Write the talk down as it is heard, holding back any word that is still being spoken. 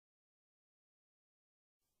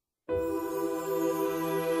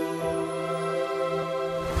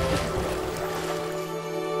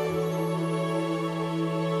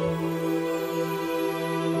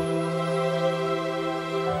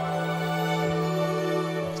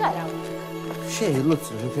xejn, Lutz,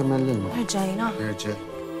 kemm l-ilma. Ġejna. Ġej.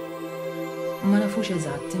 Ma nafux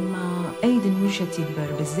eżatt, imma Aiden mhux qed jikber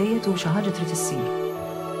biżżejjed u xi ħaġa trid issir.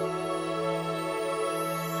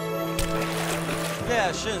 Le,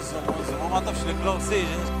 x'inżommu, ma tafx li close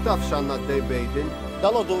season. Taf x'għandna d-dej Bejden.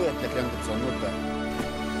 Dal-għodu għetlek li għandek bżonn nubda.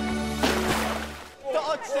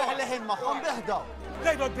 Toqgħod seħleħin magħhom biħdaw.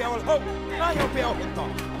 Lejdu l-pjaw l-ħob, lejdu l-pjaw l-ħob.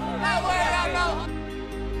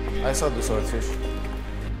 I saw the swordfish.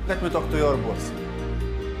 Let me talk to your boss.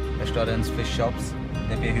 Restaurants, fish shops,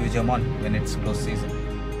 they pay huge amount when it's close season.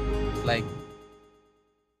 Like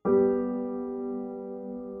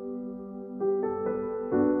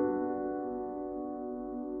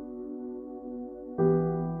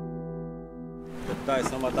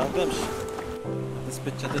Dajsa ma taħdemx,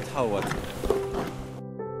 tispiċċa titħawad.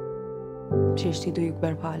 Xiex tidu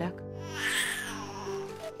jikber bħalek?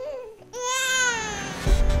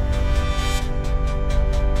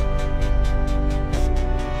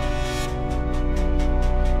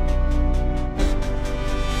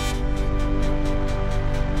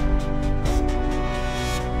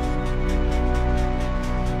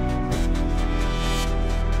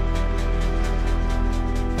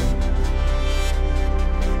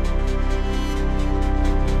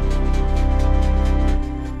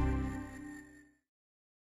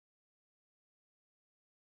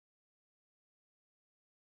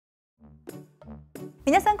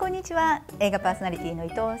皆さんこんにちは。映画パーソナリティの伊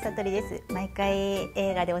藤さとりです。毎回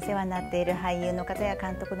映画でお世話になっている俳優の方や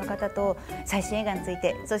監督の方と最新映画につい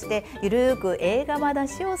て、そしてゆるーく映画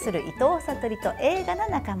話をする伊藤さとりと映画な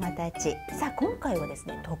仲間たち。さあ今回はです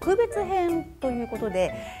ね、特別編ということ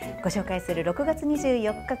でご紹介する6月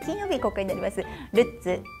24日金曜日公開になりますルッ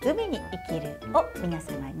ツ海に生きるを皆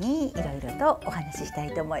様にいろいろとお話しした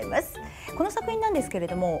いと思います。この作品なんですけれ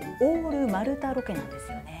ども、オールマルタロケなんで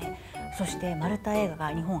すよね。そしてマルタ映画が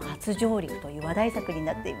日本初上陸という話題作に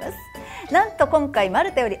なっています。なんと今回マ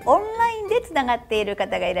ルタよりオンラインでつながっている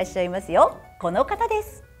方がいらっしゃいますよ。この方で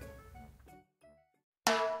す。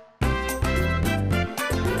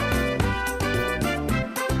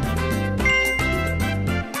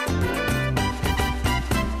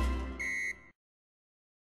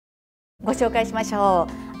ご紹介しましょ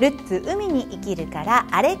う。ルッツ海に生きるから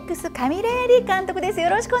アレックス・カミレーリ監督です。よ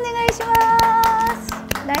ろしくお願いします。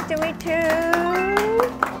Nice to meet you.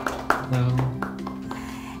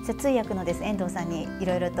 Hello. 通訳のです遠藤さんにい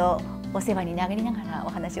ろいろとお世話になりながらお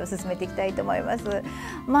話を進めていきたいと思います。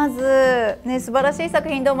まずね、素晴らしい作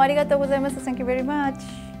品どうもありがとうございます。Thank you very much.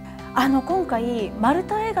 今回マル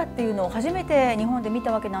タ映画っていうのを初めて日本で見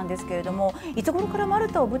たわけなんですけれども、いつ頃からマル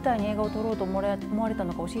タを舞台に映画を撮ろうと思われた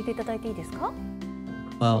のか教えていただいていいですか？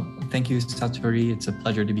 Well, thank you, Satori. It's a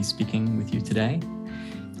pleasure to be speaking with you today.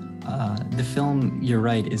 The film, you're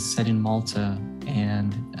right, is set in Malta,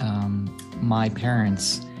 and my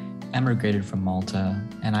parents emigrated from Malta,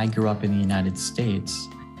 and I grew up in the United States,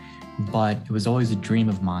 but it was always a dream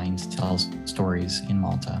of mine to tell stories in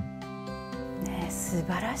Malta. 素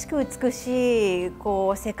晴らしく美しい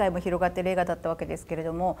世界も広がっている映画だったわけですけれ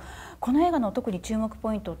ども、この映画の特に注目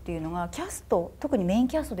ポイントっていうのがキャスト、特にメイン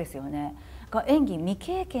キャストですよねが演技未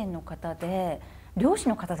経験の方で漁師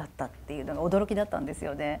の方だったっていうのが驚きだったんです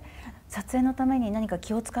よね。撮影のために何か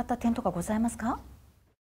気を使った点とかございますか？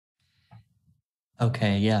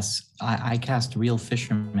 Okay, yes. I cast real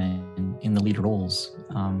fishermen in the lead roles,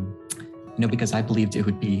 because I believed it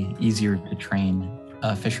would be easier to train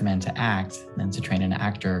a fisherman to act than to train an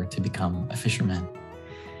actor to become a fisherman.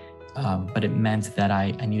 But it meant that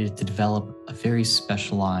I needed to develop a very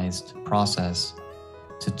specialized process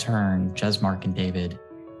to turn Jesmark and David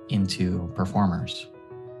into performers.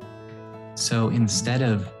 So instead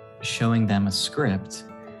of showing them a script,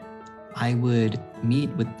 I would meet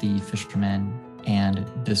with the fishermen and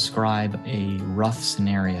describe a rough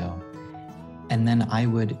scenario. And then I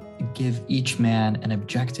would give each man an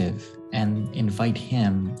objective and invite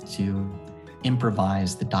him to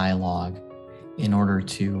improvise the dialogue in order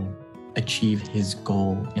to achieve his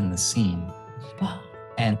goal in the scene. Wow.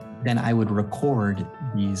 And then I would record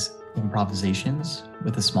these improvisations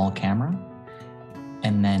with a small camera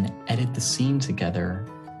and then edit the scene together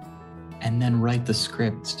and then write the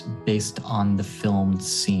script based on the filmed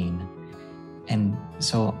scene. And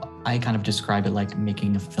so I kind of describe it like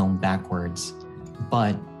making a film backwards,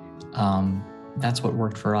 but that's what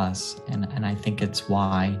worked for us. And I think it's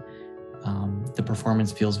why the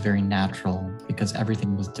performance feels very natural because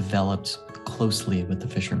everything was developed closely with the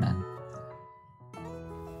fishermen.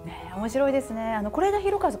 面白いですね。是枝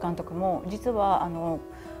裕和監督も実は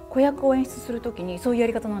子役を演出するときにそういうや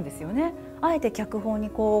り方なんですよね。あえて脚本に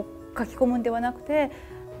書き込むんではなくて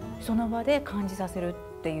その場で感じさせる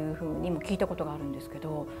っっていうふうにも聞いたことがあるんですけ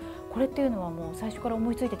ど、これっていうのはもう最初から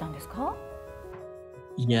思いついてたんですか？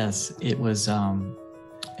 Yes, it was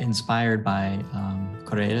inspired by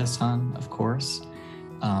Koreeda-san, of course,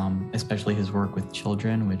 especially his work with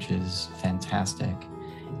children, which is fantastic,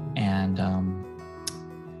 and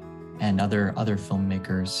other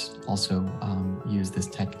filmmakers also use this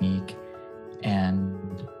technique, and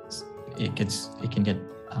it can get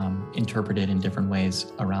interpreted in different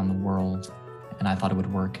ways around the world, and I thought it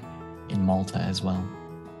would work in Malta as well.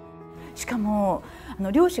 しかも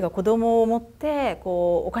漁師が子供を持って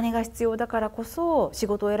お金が必要だからこそ仕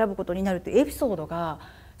事を選ぶことになるというエピソードが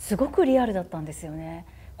すごくリアルだったんですよね。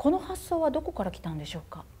この発想はどこから来たんでしょう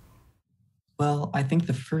か？ Well, I think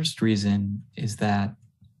the first reason is that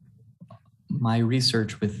my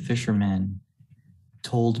research with fishermen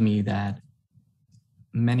told me that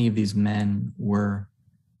many of these men were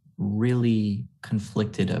really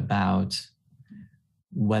conflicted about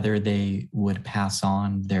whether they would pass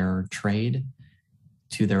on their trade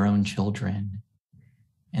to their own children.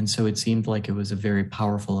 And so it seemed like it was a very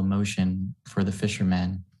powerful emotion for the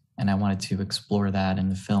fishermen. And I wanted to explore that in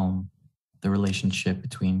the film, the relationship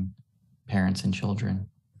between parents and children.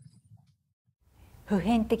 普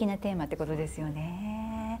遍的なテーマってことですよ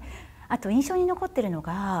ね。あと印象に残ってるの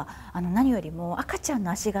が何よりも赤ちゃん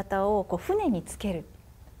の足型を船につける、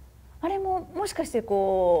あれももしかして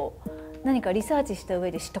何かリサーチした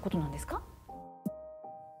上で知ったことなんですか？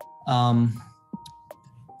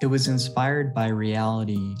 It was inspired by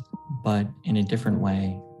reality, but in a different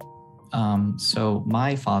way. So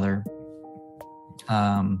my father,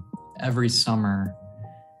 every summer,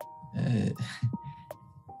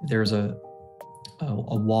 there's a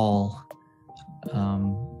wall,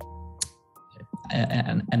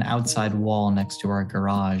 an outside wall next to our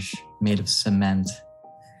garage made of cement.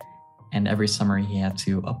 And every summer he had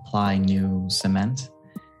to apply new cement.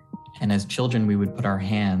 And as children, we would put our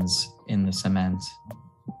hands in the cement.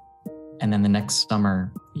 And then the next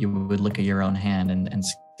summer, you would look at your own hand and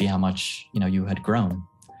see how much, you had grown.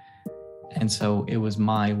 And so it was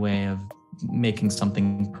my way of making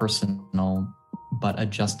something personal, but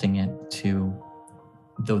adjusting it to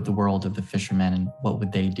the world of the fishermen and what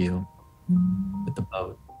would they do with the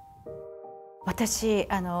boat. 私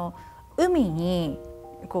海に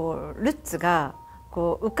ルッツが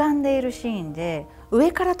浮かんでいるシーンで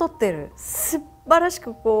上から撮ってる素晴らし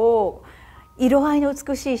く色合いの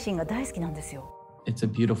美しいシーンが大好きなんですよ。It's a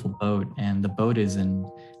beautiful boat, and the boat is an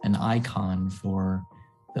icon for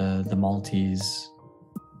the Maltese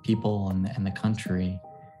people and the country.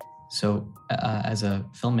 So as a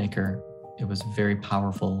filmmaker, it was a very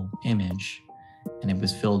powerful image, and it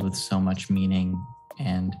was filled with so much meaning,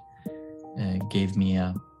 and gave me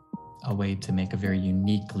a way to make a very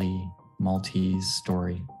uniquely Maltese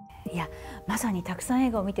story. いや、まさにたくさん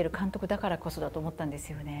映画を見てる監督だからこそだと思ったんで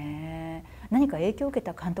すよね。何か影響を受け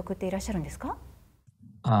た監督っていらっしゃるんですか？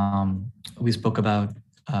 We spoke about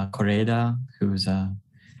Koreeda, who's an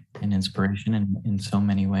inspiration in so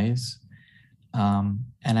many ways. And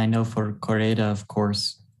I know for Koreeda, of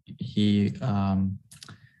course, he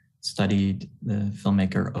studied the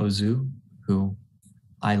filmmaker Ozu, who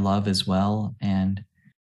I love as well. And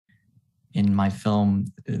in my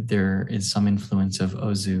film, there is some influence of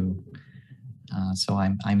Ozu. So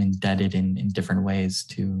I'm indebted in different ways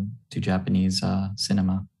to Japanese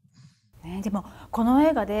cinema. でもこの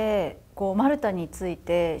映画でマルタについ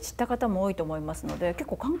て知った方も多いと思いますので、結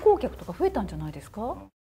構観光客とか増えたんじゃないですか？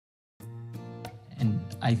 And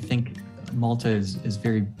I think Malta is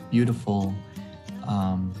very beautiful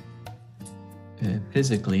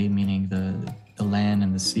physically, meaning the land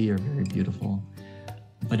and the sea are very beautiful.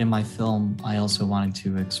 But in my film, I also wanted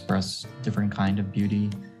to express different kind of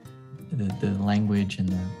beauty, the language and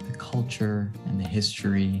the culture and the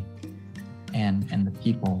history and the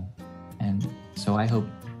people. And so I hope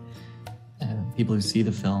people who see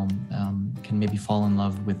the film can maybe fall in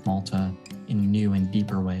love with Malta in new and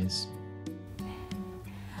deeper ways.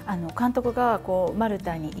 監督がマル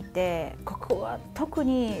タにいて、ここは特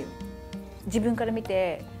に自分から見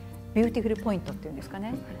てビューティフルポイントっていうんですか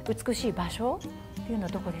ね、美しい場所っていうのは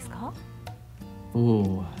どこですか？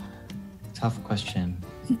 Ooh, tough question.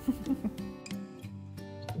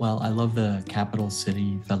 Well, I love the capital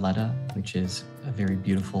city, Valletta, which is a very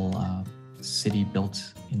beautiful city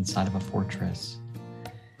built inside of a fortress.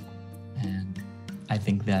 And I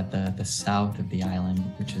think that the south of the island,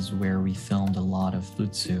 which is where we filmed a lot of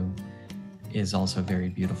Futsu, is also very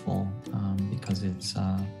beautiful because it's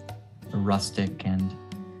rustic and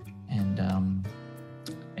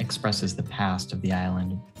expresses the past of the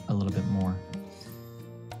island a little bit more.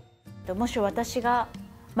 もし私が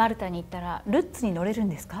マルタに行ったらルッツに乗れるん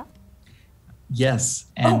ですか？ Yes,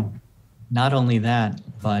 and not only that,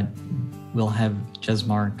 but we'll have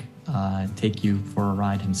Jesmark take you for a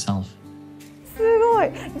ride himself. すご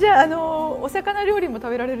い。じゃあ、お魚料理も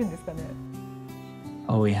食べられるんですかね？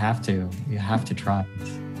 Oh, we have to. You have to try it.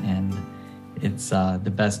 And it's the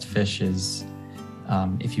best fish is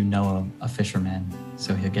if you know a fisherman,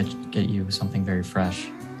 so he'll get you something very fresh.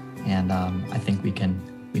 And I think we can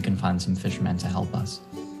find some fishermen to help us.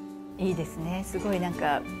 いいですね。すごいなん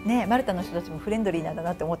かね、マルタの人たちもフレンドリーなんだ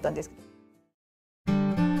なって思ったんです。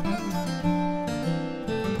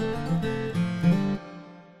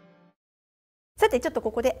さてちょっと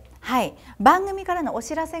ここで、番組からのお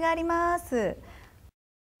知らせがあります。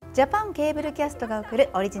ジャパンケーブルキャストが送る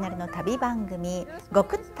オリジナルの旅番組「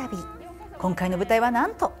極旅」。今回の舞台はな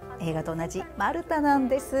んと映画と同じマルタなん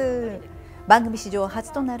です。番組史上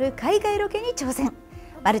初となる海外ロケに挑戦。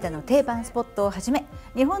マルタの定番スポットをはじめ、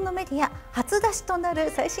日本のメディア初出しとな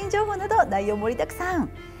る最新情報など内容盛りだくさん。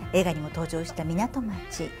映画にも登場した港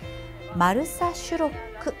町マルサシュロッ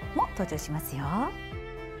クも登場しますよ。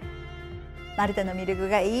マルタの魅力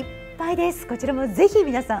がいっぱいです。こちらもぜひ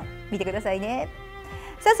皆さん見てくださいね。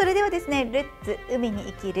さあ、それではですね、レッツ海に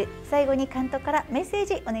生きる、最後に監督からメッセー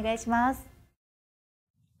ジお願いします。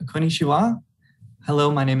Konnichiwa.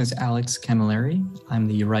 Hello, my name is Alex Camilleri. I'm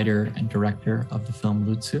the writer and director of the film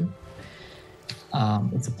Lutsu.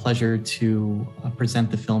 It's a pleasure to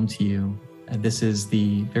present the film to you. This is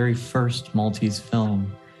the very first Maltese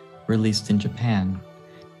film released in Japan.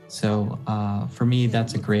 So for me,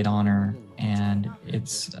 that's a great honor, and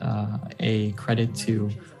it's a credit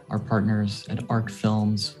to our partners at ARC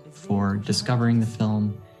Films for discovering the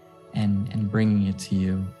film and bringing it to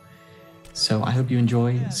you. So I hope you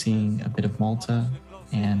enjoy seeing a bit of Malta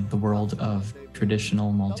and the world of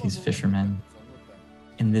traditional Maltese fishermen.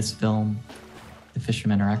 In this film, the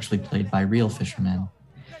fishermen are actually played by real fishermen.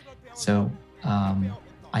 So I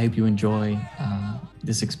hope you enjoy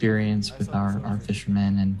this experience with our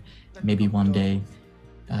fishermen, and maybe one day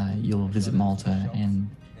you'll visit Malta and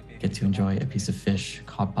get to enjoy a piece of fish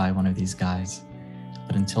caught by one of these guys.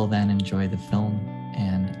 But until then, enjoy the film,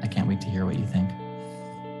 and I can't wait to hear what you think.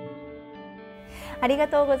 ありが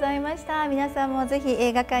とうございました。皆さんもぜひ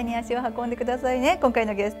映画館に足を運んでくださいね。今回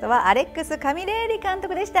のゲストはアレックス・カミレーリ監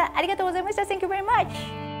督でした。ありがとうございました。Thank you very much.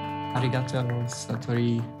 Arigato,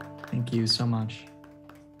 Satori. Thank you so much.